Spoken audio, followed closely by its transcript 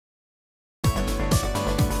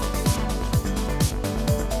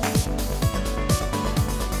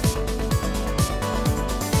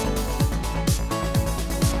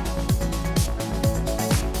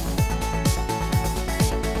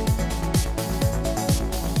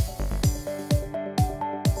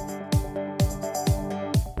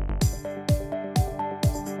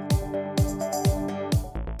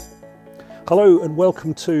Hello and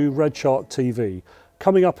welcome to RedShark TV.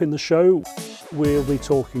 Coming up in the show, we'll be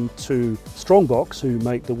talking to Strongbox, who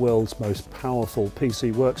make the world's most powerful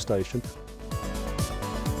PC workstation.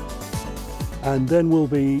 And then we'll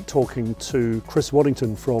be talking to Chris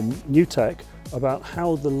Waddington from NewTek about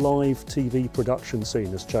how the live TV production scene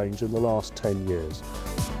has changed in the last 10 years.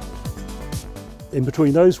 In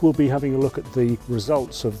between those, we'll be having a look at the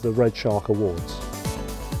results of the RedShark Awards.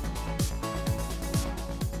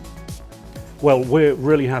 Well, we're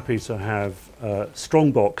really happy to have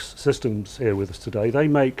Strongbox Systems here with us today. They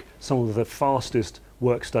make some of the fastest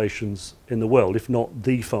workstations in the world, if not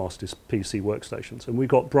the fastest PC workstations. And we've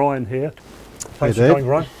got Brian here. Thanks for coming,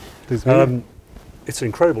 Brian. It's an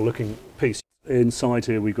incredible looking piece. Inside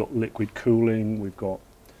here we've got liquid cooling, we've got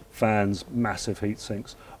fans, massive heat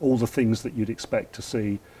sinks, all the things that you'd expect to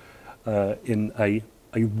see in a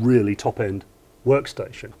really top-end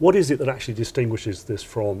workstation. What is it that actually distinguishes this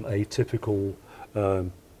from a typical,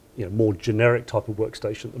 more generic type of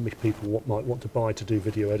workstation that people might want to buy to do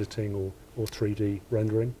video editing or 3D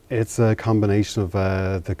rendering? It's a combination of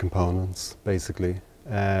the components, basically.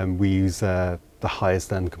 We use the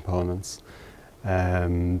highest end components.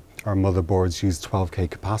 Our motherboards use 12K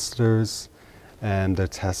capacitors, and they're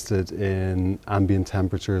tested in ambient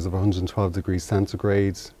temperatures of 112 degrees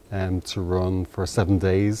centigrade to run for 7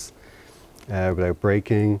 days. Without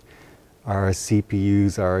breaking. Our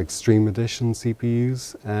CPUs are Extreme Edition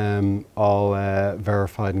CPUs, all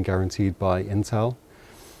verified and guaranteed by Intel.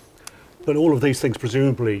 But all of these things,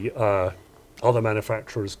 presumably, other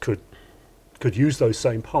manufacturers could use those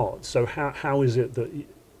same parts. So how is it that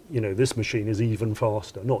this machine is even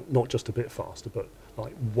faster? Not just a bit faster, but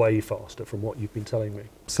like way faster from what you've been telling me.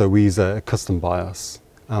 So we use a custom BIOS.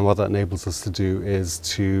 And what that enables us to do is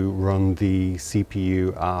to run the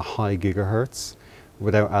CPU at high gigahertz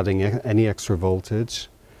without adding any extra voltage,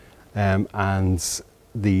 and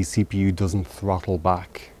the CPU doesn't throttle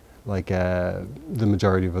back like the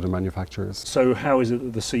majority of other manufacturers. So how is it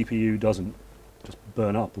that the CPU doesn't just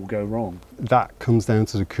burn up or go wrong? That comes down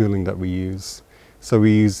to the cooling that we use. So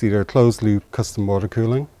we use either closed loop custom water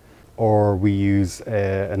cooling, or we use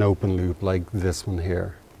an open loop like this one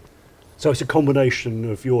here. So it's a combination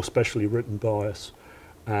of your specially written BIOS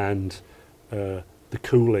and the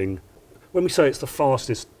cooling. When we say it's the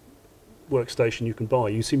fastest workstation you can buy,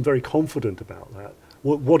 you seem very confident about that.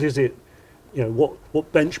 What is it,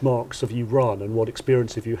 what benchmarks have you run and what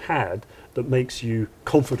experience have you had that makes you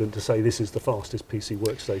confident to say this is the fastest PC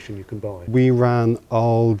workstation you can buy? We ran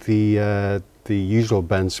all the usual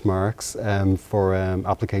benchmarks for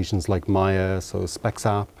applications like Maya, so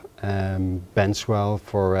SpexApp, Benchwell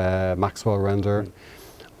for Maxwell render,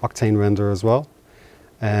 Octane render as well.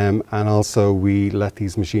 And also we let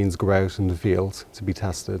these machines go out in the field to be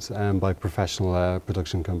tested by professional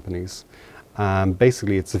production companies.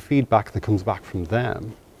 Basically it's the feedback that comes back from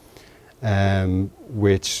them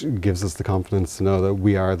which gives us the confidence to know that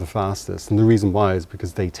we are the fastest. And the reason why is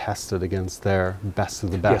because they tested against their best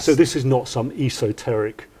of the best. Yeah, so this is not some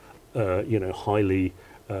esoteric, highly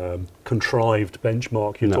contrived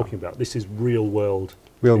benchmark you're talking about. This is real world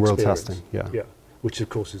testing, yeah, which of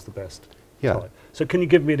course is the best. Yeah. Type. So can you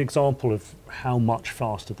give me an example of how much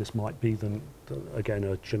faster this might be than again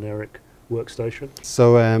a generic workstation?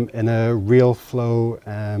 So in a real flow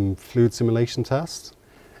fluid simulation test,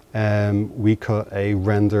 we cut a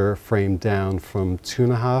render frame down from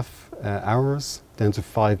 2.5 hours down to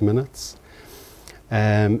 5 minutes.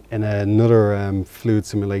 In another fluid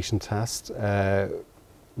simulation test,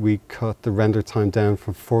 we cut the render time down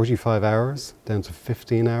from 45 hours down to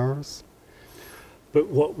 15 hours. But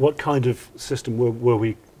what kind of system were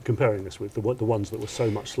we comparing this with, the ones that were so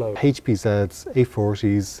much slower? HPZs,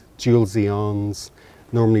 A40s, dual Xeons,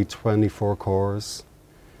 normally 24 cores,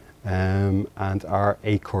 and our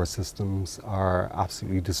 8-core systems are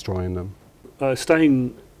absolutely destroying them.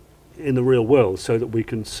 Staying in the real world so that we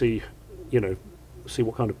can see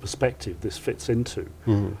what kind of perspective this fits into.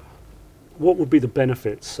 Mm-hmm. What would be the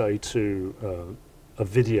benefits, say, to a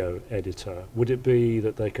video editor? Would it be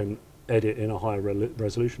that they can edit in a higher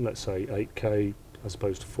resolution, let's say 8K as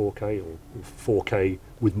opposed to 4K, or 4K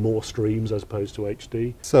with more streams as opposed to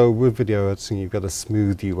HD? So with video editing, you've got a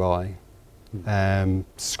smooth UI.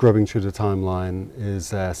 Scrubbing through the timeline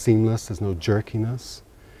is seamless, there's no jerkiness,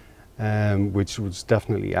 which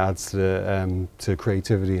definitely adds to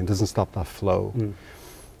creativity and doesn't stop that flow.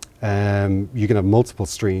 You can have multiple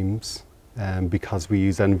streams because we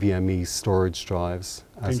use NVMe storage drives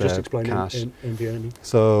as Can you just explain cache. NVMe?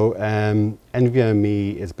 So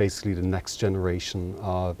NVMe is basically the next generation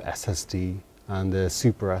of SSD, and the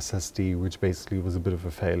Super SSD, which basically was a bit of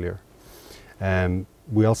a failure.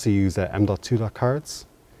 We also use M.2 cards,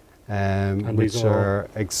 which are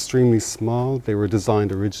extremely small. They were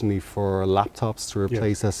designed originally for laptops to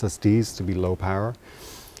replace SSDs to be low power.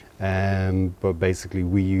 But basically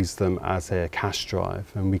we use them as a cache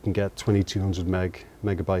drive, and we can get 2200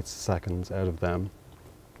 megabytes a second out of them.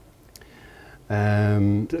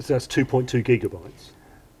 That's 2.2 gigabytes.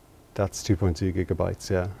 That's 2.2 gigabytes,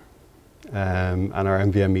 yeah. And our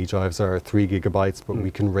NVMe drives are 3 gigabytes, but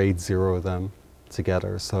we can RAID 0 them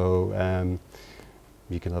together, so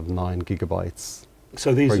you can have 9 gigabytes.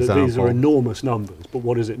 So these are enormous numbers, but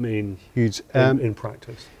what does it mean huge in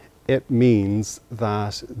practice? It means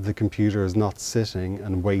that the computer is not sitting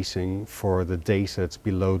and waiting for the data to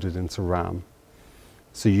be loaded into RAM.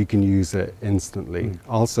 So you can use it instantly.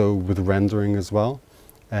 Also with rendering as well,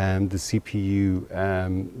 the CPU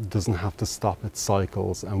doesn't have to stop its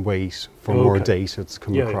cycles and wait for more data to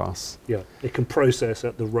come across. Yeah, it can process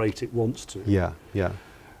at the rate it wants to. Yeah, yeah.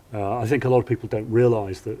 I think a lot of people don't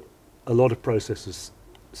realise that a lot of processors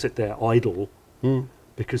sit there idle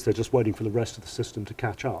because they're just waiting for the rest of the system to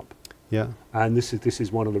catch up. Yeah. And this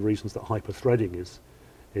is one of the reasons that hyper-threading is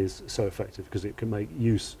so effective, because it can make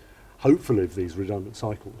use, hopefully, of these redundant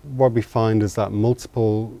cycles. What we find is that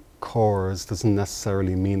multiple cores doesn't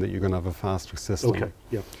necessarily mean that you're going to have a faster system. Okay,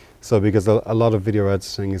 yeah. So because a lot of video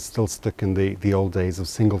editing is still stuck in the old days of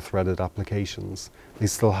single-threaded applications, they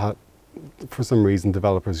still have, for some reason,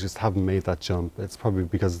 developers just haven't made that jump. It's probably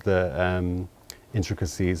because of the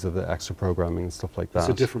intricacies of the extra programming and stuff like that. It's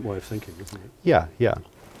a different way of thinking, isn't it? Yeah, yeah.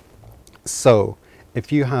 So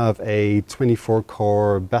if you have a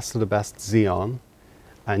 24-core best of the best Xeon,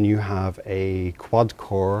 and you have a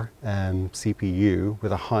quad-core CPU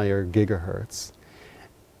with a higher gigahertz,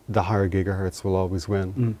 the higher gigahertz will always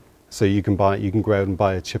win. So you can go out and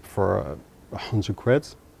buy a chip for 100 quid,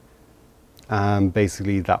 and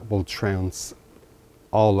basically that will trounce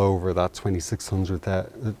all over that 2,600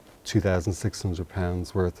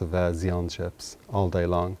 pounds worth of Xeon chips all day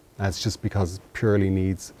long. And it's just because it purely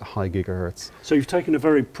needs high gigahertz. So you've taken a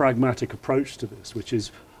very pragmatic approach to this, which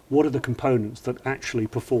is, what are the components that actually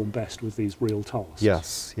perform best with these real tasks?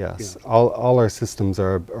 Yes, yes. Yeah. All our systems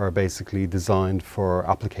are basically designed for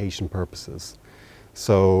application purposes.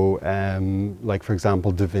 So, like for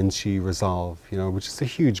example, DaVinci Resolve, which is a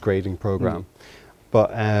huge grading program.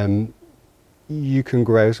 But you can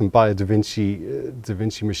go out and buy a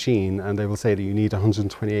DaVinci machine, and they will say that you need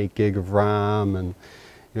 128 gig of RAM and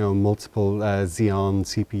multiple Xeon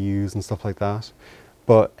CPUs and stuff like that.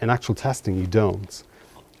 But in actual testing, you don't.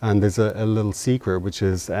 And there's a little secret, which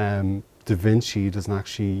is DaVinci doesn't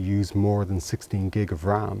actually use more than 16 gig of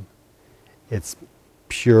RAM. It's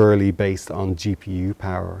purely based on GPU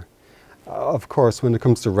power. Of course, when it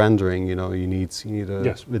comes to rendering, you need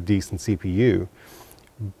a decent CPU.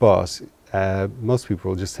 But most people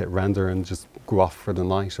will just hit render and just go off for the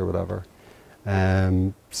night or whatever.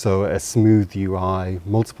 So a smooth UI,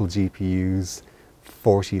 multiple GPUs,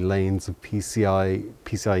 40 lanes of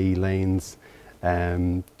PCIe lanes,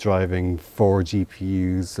 driving 4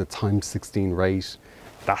 GPUs at times 16 rate,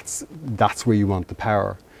 that's where you want the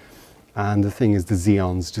power. And the thing is, the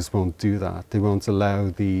Xeons just won't do that. They won't allow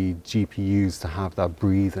the GPUs to have that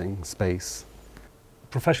breathing space.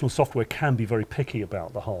 Professional software can be very picky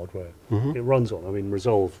about the hardware it runs on. I mean,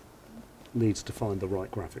 Resolve needs to find the right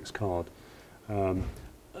graphics card.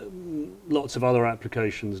 Lots of other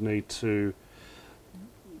applications need to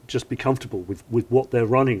just be comfortable with what they're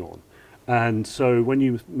running on. And so when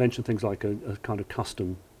you mention things like a kind of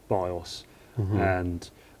custom BIOS and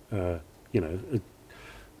a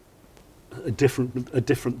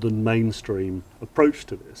different than mainstream approach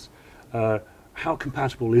to this, how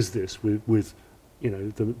compatible is this with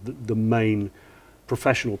the main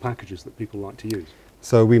professional packages that people like to use?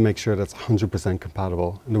 So we make sure that's 100%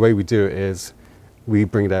 compatible, and the way we do it is we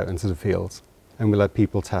bring it out into the field and we let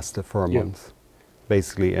people test it for a month,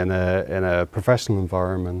 basically in a professional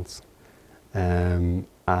environment. And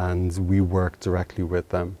we work directly with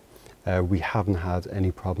them. We haven't had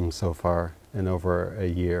any problems so far in over a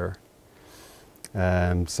year.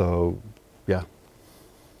 So, yeah.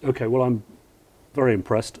 Okay, well, I'm very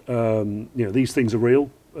impressed. These things are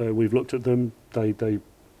real. We've looked at them. They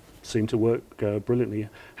seem to work brilliantly.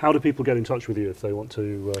 How do people get in touch with you if they want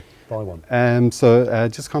to buy one?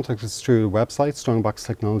 Just contact us through the website,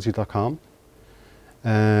 strongboxtechnology.com.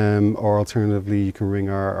 Or alternatively, you can ring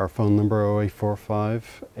our phone number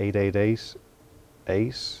 0845 888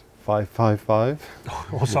 8555.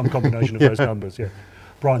 Or some combination of those numbers, yeah.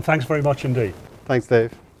 Brian, thanks very much indeed. Thanks,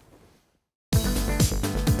 Dave.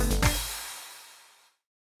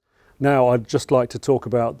 Now, I'd just like to talk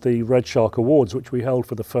about the RedShark Awards, which we held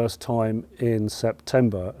for the first time in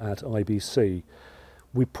September at IBC.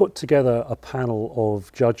 We put together a panel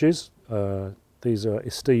of judges. These are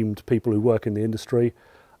esteemed people who work in the industry,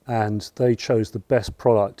 and they chose the best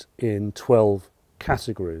product in 12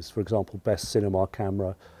 categories. For example, best cinema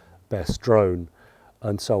camera, best drone,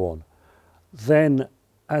 and so on. Then,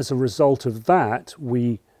 as a result of that,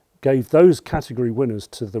 we gave those category winners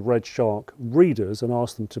to the RedShark readers and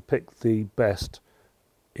asked them to pick the best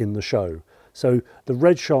in the show. So the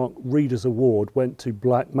RedShark Readers Award went to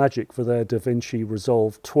Blackmagic for their DaVinci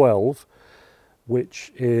Resolve 12,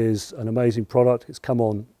 which is an amazing product. It's come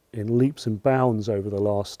on in leaps and bounds over the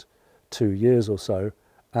last 2 years or so,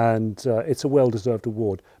 and it's a well-deserved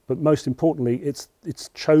award. But most importantly, it's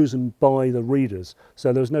chosen by the readers,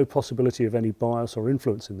 so there's no possibility of any bias or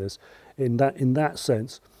influence in this. In that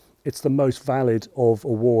sense, it's the most valid of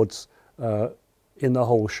awards in the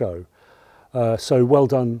whole show. So well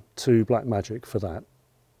done to Blackmagic for that.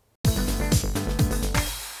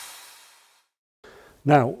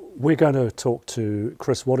 Now, we're going to talk to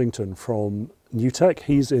Chris Waddington from NewTek.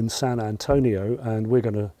 He's in San Antonio, and we're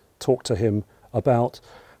going to talk to him about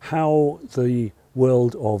how the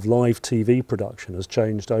world of live TV production has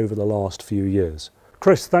changed over the last few years.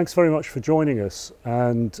 Chris, thanks very much for joining us.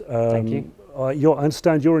 And thank you. I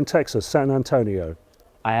understand you're in Texas, San Antonio.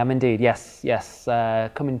 I am indeed, yes.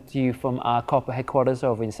 Coming to you from our corporate headquarters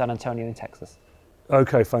over in San Antonio in Texas.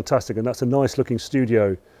 Okay, fantastic. And that's a nice looking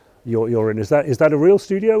studio you're in. Is that a real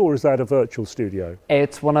studio or is that a virtual studio?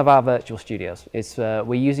 It's one of our virtual studios. It's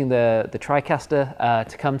we're using the TriCaster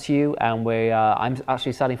to come to you, and I'm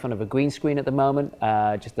actually sat in front of a green screen at the moment.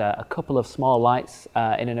 Just a couple of small lights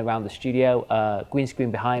in and around the studio, green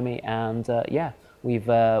screen behind me, and yeah, we've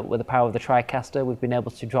with the power of the TriCaster, we've been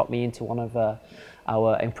able to drop me into one of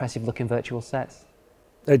our impressive looking virtual sets.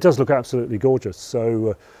 It does look absolutely gorgeous.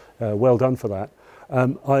 So well done for that.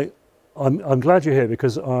 I'm glad you're here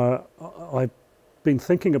because I've been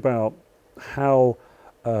thinking about how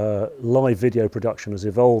live video production has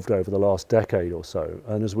evolved over the last decade or so,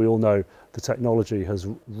 and as we all know, the technology has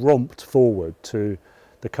romped forward to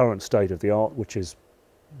the current state of the art, which is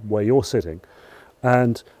where you're sitting.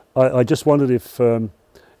 And I just wondered if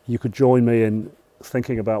you could join me in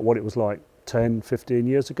thinking about what it was like 10, 15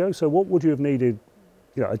 years ago. So what would you have needed,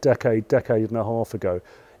 a decade and a half ago,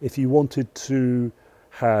 if you wanted to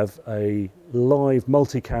have a live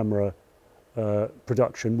multi-camera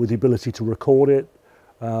production with the ability to record it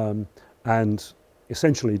and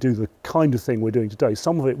essentially do the kind of thing we're doing today?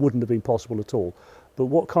 Some of it wouldn't have been possible at all, but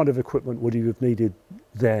what kind of equipment would you have needed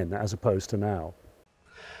then as opposed to now?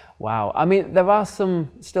 Wow, I mean, there are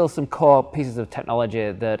still some core pieces of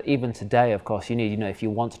technology that even today, of course, you need. If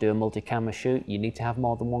you want to do a multi-camera shoot, you need to have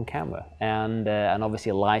more than one camera, and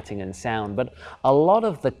obviously lighting and sound. But a lot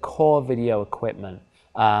of the core video equipment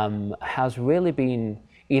has really been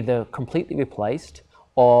either completely replaced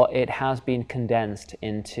or it has been condensed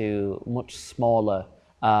into much smaller,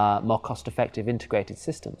 more cost-effective integrated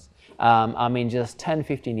systems. I mean, just 10,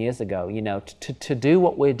 15 years ago, to do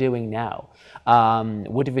what we're doing now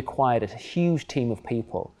would have required a huge team of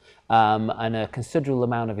people and a considerable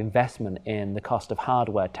amount of investment in the cost of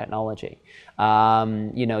hardware technology.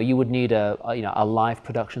 You would need a live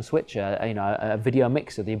production switcher, a video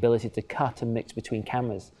mixer, the ability to cut and mix between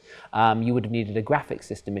cameras. You would have needed a graphics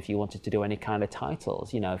system if you wanted to do any kind of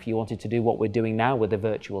titles. If you wanted to do what we're doing now with a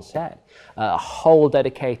virtual set, a whole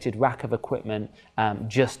dedicated rack of equipment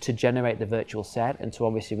just to generate the virtual set and to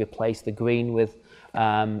obviously replace the green with,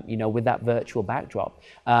 with that virtual backdrop,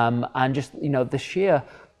 and just the sheer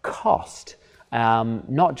cost,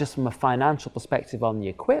 not just from a financial perspective on the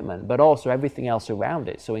equipment, but also everything else around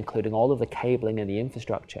it. So including all of the cabling and the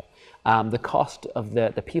infrastructure, the cost of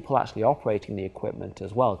the people actually operating the equipment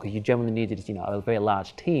as well, because you generally needed a very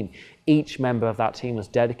large team. Each member of that team was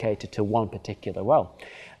dedicated to one particular role.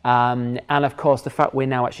 And of course, the fact we're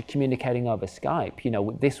now actually communicating over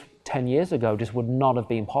Skype, this 10 years ago just would not have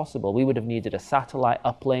been possible. We would have needed a satellite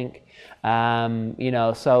uplink,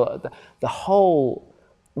 so the whole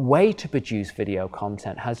way to produce video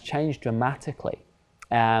content has changed dramatically.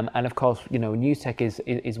 And of course, NewTek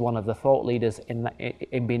is one of the thought leaders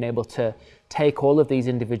in being able to take all of these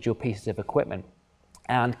individual pieces of equipment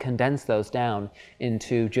and condense those down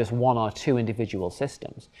into just one or two individual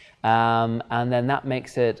systems. And then that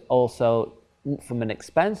makes it also, from an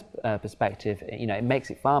expense perspective, it makes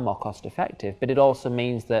it far more cost effective, but it also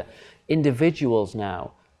means that individuals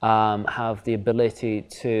now have the ability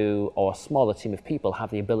to, or a smaller team of people have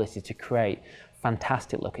the ability to create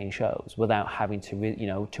fantastic looking shows without having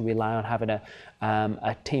to to rely on having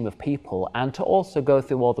a team of people, and to also go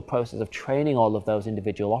through all the process of training all of those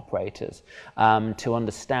individual operators to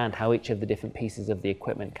understand how each of the different pieces of the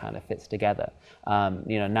equipment kind of fits together.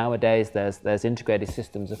 Nowadays there's integrated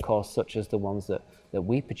systems, of course, such as the ones that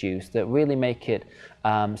we produce, that really make it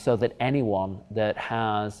so that anyone that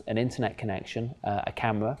has an internet connection, a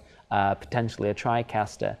camera, potentially a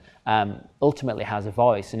TriCaster, ultimately has a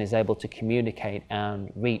voice and is able to communicate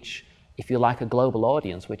and reach, if you like, a global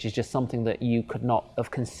audience, which is just something that you could not have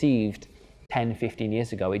conceived 10, 15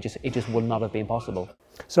 years ago. It just would not have been possible.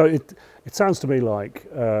 So it sounds to me like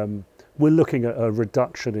we're looking at a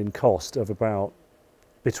reduction in cost of about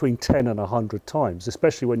between 10 and 100 times,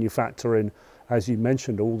 especially when you factor in, as you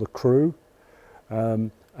mentioned, all the crew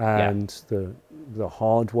and the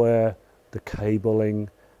hardware, the cabling,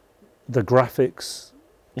 the graphics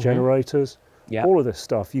generators, all of this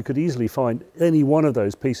stuff. You could easily find any one of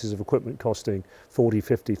those pieces of equipment costing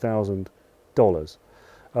 $40,000,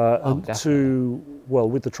 $50,000.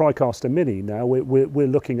 With the TriCaster Mini now, we're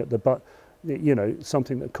looking at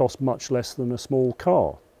something that costs much less than a small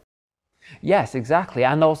car. Yes, exactly,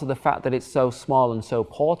 and also the fact that it's so small and so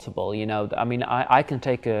portable. I mean, I can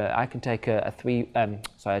take a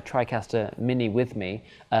TriCaster Mini with me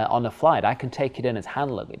on a flight. I can take it in as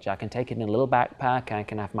hand luggage. I can take it in a little backpack. I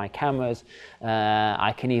can have my cameras.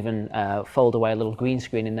 I can even fold away a little green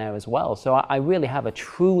screen in there as well. So I really have a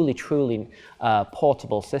truly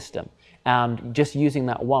portable system. And just using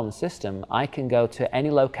that one system, I can go to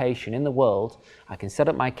any location in the world. I can set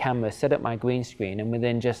up my camera, set up my green screen, and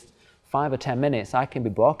within just 5 or 10 minutes, I can be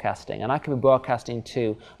broadcasting, and I can be broadcasting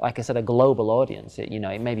to, like I said, a global audience. It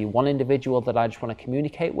may be one individual that I just want to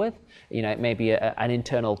communicate with. It may be an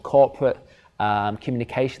internal corporate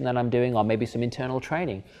communication that I'm doing, or maybe some internal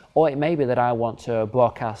training. Or it may be that I want to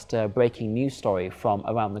broadcast a breaking news story from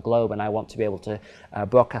around the globe, and I want to be able to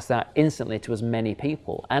broadcast that instantly to as many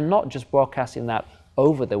people, and not just broadcasting that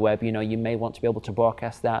over the web. You may want to be able to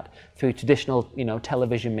broadcast that through traditional,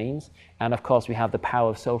 television means. And of course, we have the power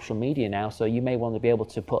of social media now. So you may want to be able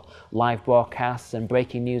to put live broadcasts and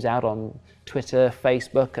breaking news out on Twitter,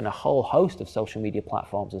 Facebook, and a whole host of social media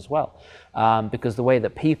platforms as well. Because the way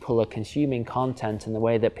that people are consuming content and the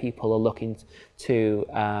way that people are looking to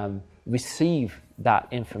receive that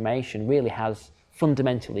information really has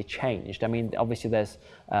fundamentally changed. I mean, obviously there's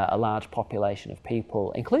a large population of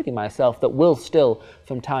people, including myself, that will still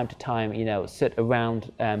from time to time, sit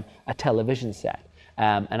around a television set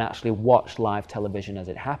and actually watch live television as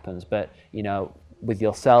it happens. But, with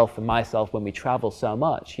yourself and myself, when we travel so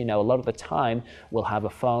much, a lot of the time we'll have a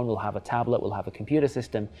phone, we'll have a tablet, we'll have a computer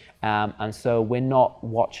system, and so we're not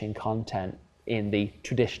watching content in the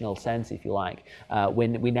traditional sense, if you like.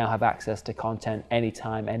 When we now have access to content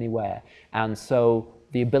anytime, anywhere. And so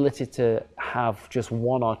the ability to have just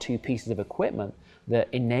one or two pieces of equipment that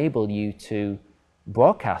enable you to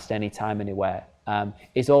broadcast anytime, anywhere,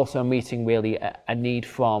 is also meeting really a need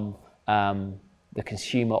from the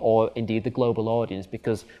consumer, or indeed the global audience,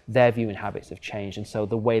 because their viewing habits have changed. And so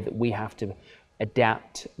the way that we have to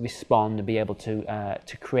adapt, respond, and be able to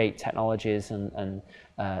create technologies and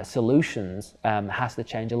solutions has to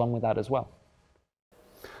change along with that as well.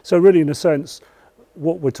 So really, in a sense,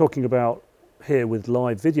 what we're talking about here with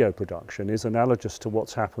live video production is analogous to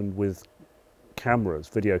what's happened with cameras,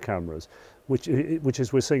 video cameras, which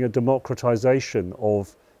is we're seeing a democratization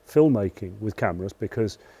of filmmaking with cameras,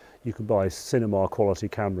 because you can buy cinema quality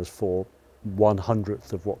cameras for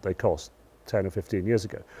 1/100th of what they cost 10 or 15 years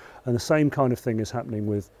ago. And the same kind of thing is happening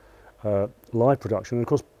with live production. And of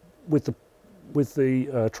course, with the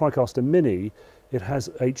TriCaster Mini, it has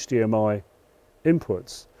HDMI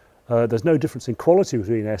inputs. There's no difference in quality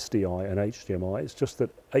between SDI and HDMI. It's just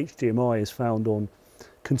that HDMI is found on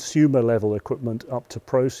consumer level equipment up to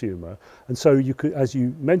prosumer. And so you could, as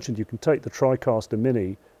you mentioned, you can take the TriCaster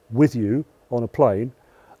Mini with you on a plane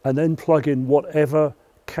and then plug in whatever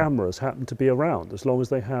cameras happen to be around, as long as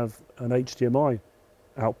they have an HDMI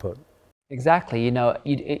output. Exactly.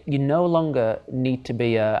 You no longer need to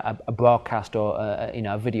be a broadcast or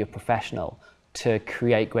a video professional to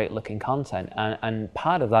create great looking content, and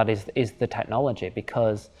part of that is the technology,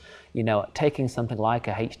 because taking something like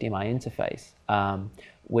a HDMI interface,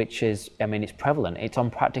 which is, it's prevalent. It's on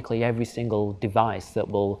practically every single device that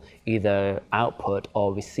will either output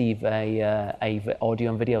or receive a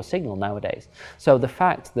audio and video signal nowadays. So the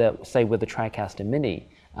fact that, say, with the TriCaster Mini,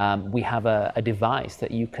 we have a device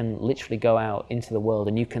that you can literally go out into the world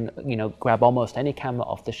and you can, grab almost any camera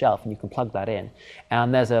off the shelf and you can plug that in.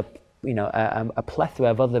 And there's a a plethora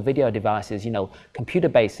of other video devices,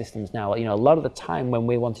 computer-based systems now. A lot of the time when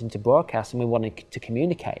we're wanting to broadcast and we want to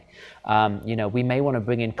communicate, we may want to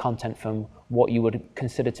bring in content from what you would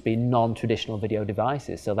consider to be non-traditional video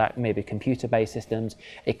devices. So that may be computer-based systems,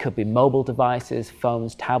 it could be mobile devices,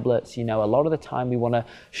 phones, tablets. A lot of the time we want to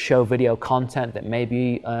show video content that may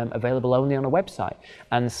be available only on a website.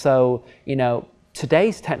 And so,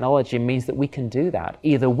 today's technology means that we can do that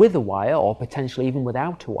either with a wire or potentially even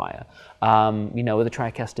without a wire. The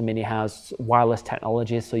TriCaster Mini has wireless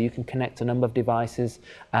technologies, so you can connect a number of devices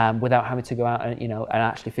without having to go out and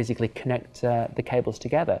actually physically connect the cables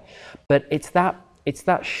together. But it's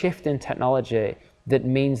that shift in technology that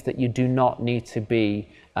means that you do not need to be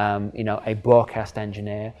a broadcast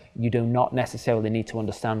engineer. You do not necessarily need to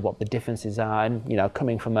understand what the differences are. And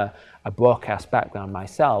coming from a broadcast background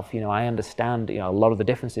myself, I understand a lot of the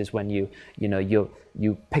differences when you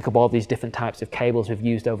pick up all these different types of cables we've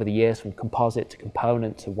used over the years, from composite to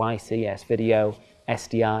component to YC, S-video,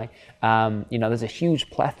 SDI. There's a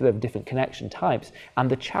huge plethora of different connection types,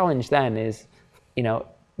 and the challenge then is,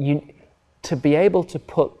 to be able to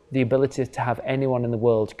put the ability to have anyone in the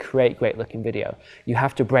world create great looking video, you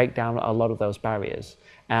have to break down a lot of those barriers.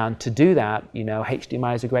 And to do that,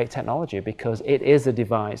 HDMI is a great technology because it is a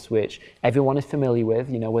device which everyone is familiar with.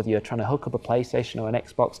 Whether you're trying to hook up a PlayStation or an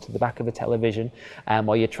Xbox to the back of a television,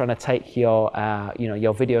 or you're trying to take your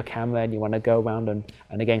video camera and you want to go around and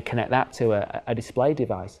again connect that to a display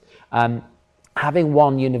device. Having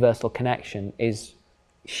one universal connection is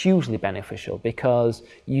hugely beneficial because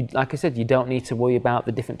like I said, you don't need to worry about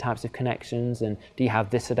the different types of connections and do you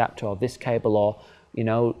have this adapter or this cable, or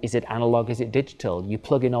is it analog, is it digital? You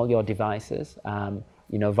plug in all your devices via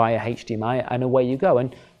HDMI and away you go.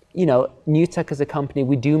 And NewTek as a company,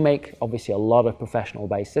 we do make obviously a lot of professional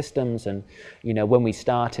based systems, and when we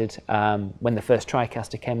started, when the first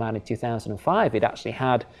TriCaster came out in 2005, it actually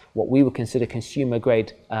had what we would consider consumer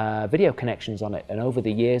grade video connections on it. And over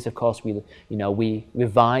the years, of course, we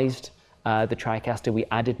revised the TriCaster, we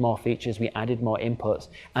added more features, we added more inputs,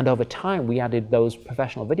 and over time we added those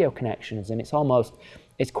professional video connections. And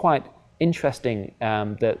it's quite interesting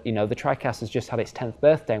that the TriCaster has just had its 10th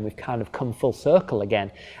birthday, and we've kind of come full circle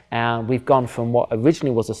again, and we've gone from what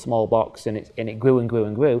originally was a small box, and it grew and grew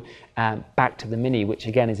and grew, back to the Mini, which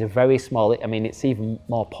again is a very small, it's even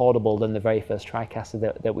more portable than the very first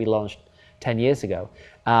TriCaster that we launched 10 years ago.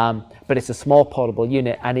 But it's a small portable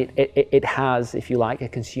unit, and it has, if you like, a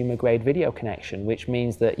consumer grade video connection, which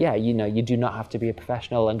means that, you do not have to be a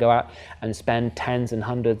professional and go out and spend tens and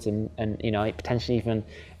hundreds and potentially even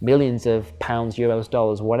millions of pounds, euros,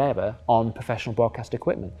 dollars, whatever, on professional broadcast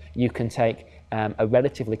equipment. You can take a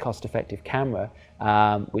relatively cost-effective camera,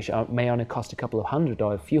 which may only cost a couple of hundred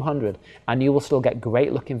or a few hundred, and you will still get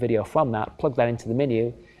great looking video from that. Plug that into the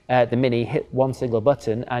Mini, hit one single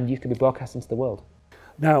button, and you can be broadcasting to the world.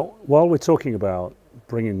 Now, while we're talking about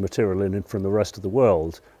bringing material in from the rest of the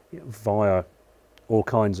world via all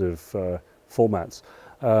kinds of formats,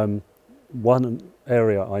 one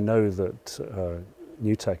area I know that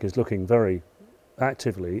NewTek is looking very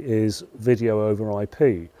actively is video over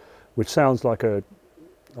IP, which sounds like a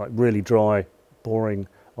really dry, boring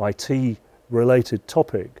IT-related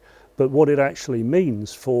topic, but what it actually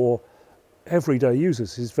means for everyday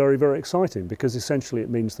users is very, very exciting, because essentially it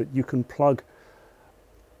means that you can plug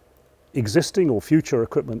existing or future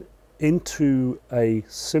equipment into a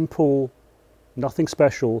simple, nothing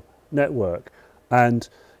special network, and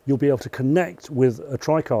you'll be able to connect with a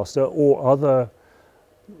TriCaster or other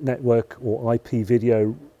network or IP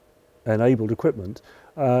video enabled equipment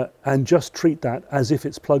and just treat that as if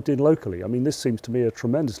it's plugged in locally. I mean, this seems to me a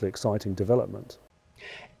tremendously exciting development.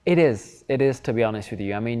 It is, to be honest with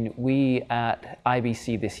you. I mean, we at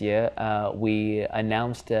IBC this year, we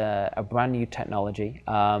announced a brand new technology,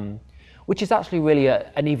 which is actually really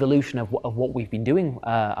an evolution of what we've been doing.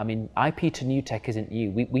 I mean, IP to NewTek isn't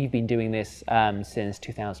new. We've been doing this since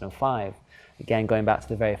 2005. Again, going back to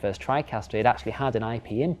the very first TriCaster, it actually had an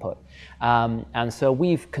IP input. And so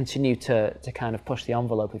we've continued to kind of push the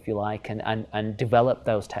envelope, if you like, and develop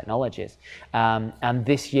those technologies. And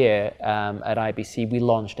this year at IBC, we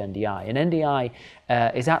launched NDI. And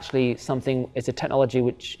NDI is actually it's a technology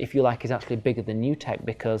which, if you like, is actually bigger than NewTek,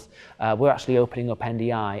 because we're actually opening up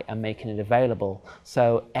NDI and making it available.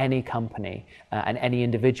 So any company and any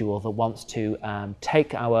individual that wants to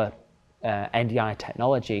take our NDI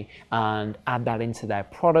technology and add that into their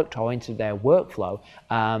product or into their workflow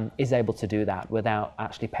is able to do that without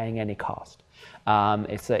actually paying any cost.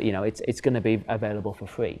 It's going to be available for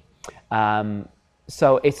free.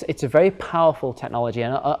 So it's a very powerful technology,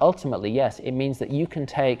 and ultimately, yes, it means that you can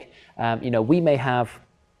take, we may have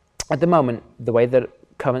at the moment, the way that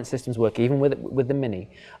current systems work, even with the Mini,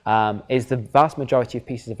 is the vast majority of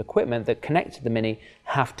pieces of equipment that connect to the Mini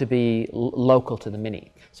have to be local to the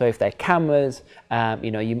Mini. So if they're cameras,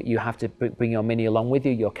 you have to bring your Mini along with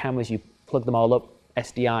you. Your cameras, you plug them all up,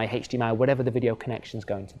 SDI, HDMI, whatever the video connection is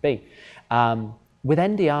going to be. With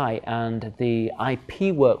NDI and the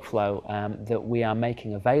IP workflow that we are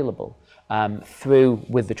making available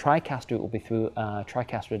with the TriCaster, it will be through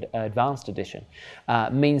TriCaster Advanced Edition,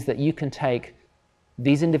 means that you can take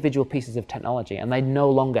these individual pieces of technology and they no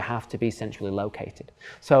longer have to be centrally located.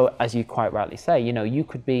 So as you quite rightly say, you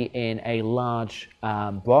could be in a large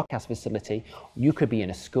broadcast facility, you could be in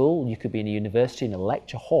a school, you could be in a university, in a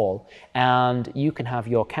lecture hall, and you can have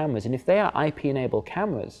your cameras. And if they are IP-enabled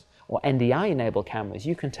cameras, or NDI-enabled cameras,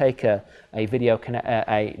 you can take a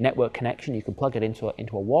network connection, you can plug it into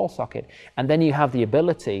a wall socket, and then you have the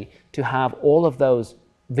ability to have all of those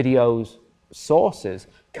videos sources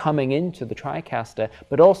coming into the TriCaster,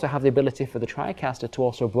 but also have the ability for the TriCaster to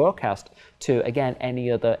also broadcast to, again, any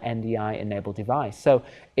other NDI-enabled device. So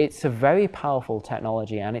it's a very powerful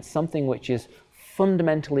technology, and it's something which is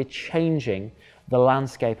fundamentally changing the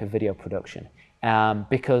landscape of video production,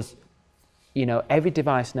 because every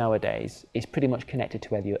device nowadays is pretty much connected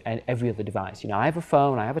to every other device. I have a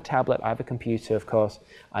phone, I have a tablet, I have a computer, of course.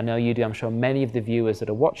 I know you do. I'm sure many of the viewers that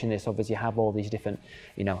are watching this obviously have all these different,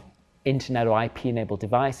 internet or IP-enabled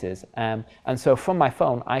devices. And so from my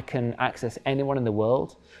phone, I can access anyone in the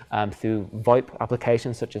world through VoIP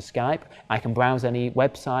applications such as Skype. I can browse any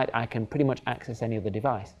website. I can pretty much access any other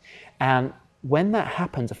device. And when that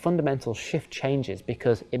happens, a fundamental shift changes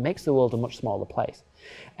because it makes the world a much smaller place.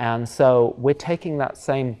 And so we're taking that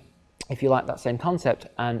same, if you like, that same concept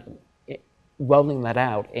and rolling that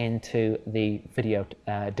out into the video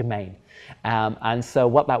domain. And so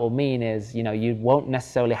what that will mean is, you won't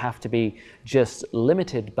necessarily have to be just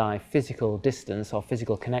limited by physical distance or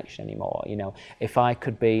physical connection anymore. If I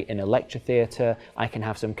could be in a lecture theatre, I can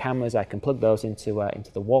have some cameras, I can plug those into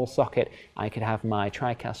the wall socket, I could have my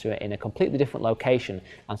TriCaster in a completely different location,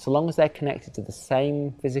 and so long as they're connected to the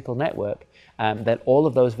same physical network, then all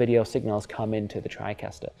of those video signals come into the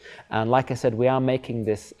TriCaster. And like I said, we are making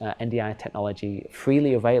this NDI technology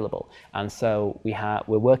freely available, and so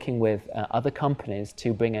we're working with other companies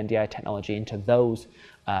to bring NDI technology into those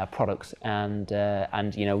products, and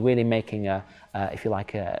really making if you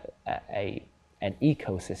like, an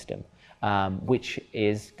ecosystem which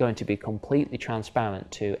is going to be completely transparent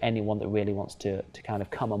to anyone that really wants to kind of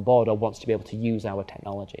come on board or wants to be able to use our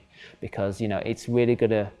technology, because it's really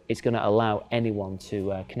gonna allow anyone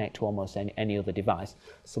to connect to almost any other device,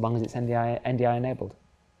 so long as it's NDI enabled.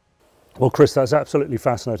 Well, Chris, that's absolutely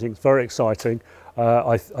fascinating. It's very exciting.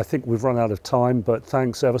 I think we've run out of time, but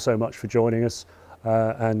thanks ever so much for joining us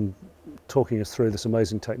and talking us through this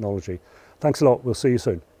amazing technology. Thanks a lot. We'll see you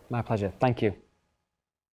soon. My pleasure. Thank you.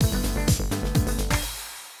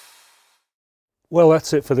 Well,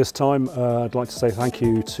 that's it for this time. I'd like to say thank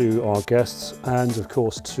you to our guests and, of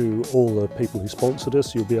course, to all the people who sponsored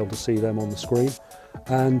us. You'll be able to see them on the screen.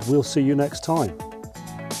 And we'll see you next time.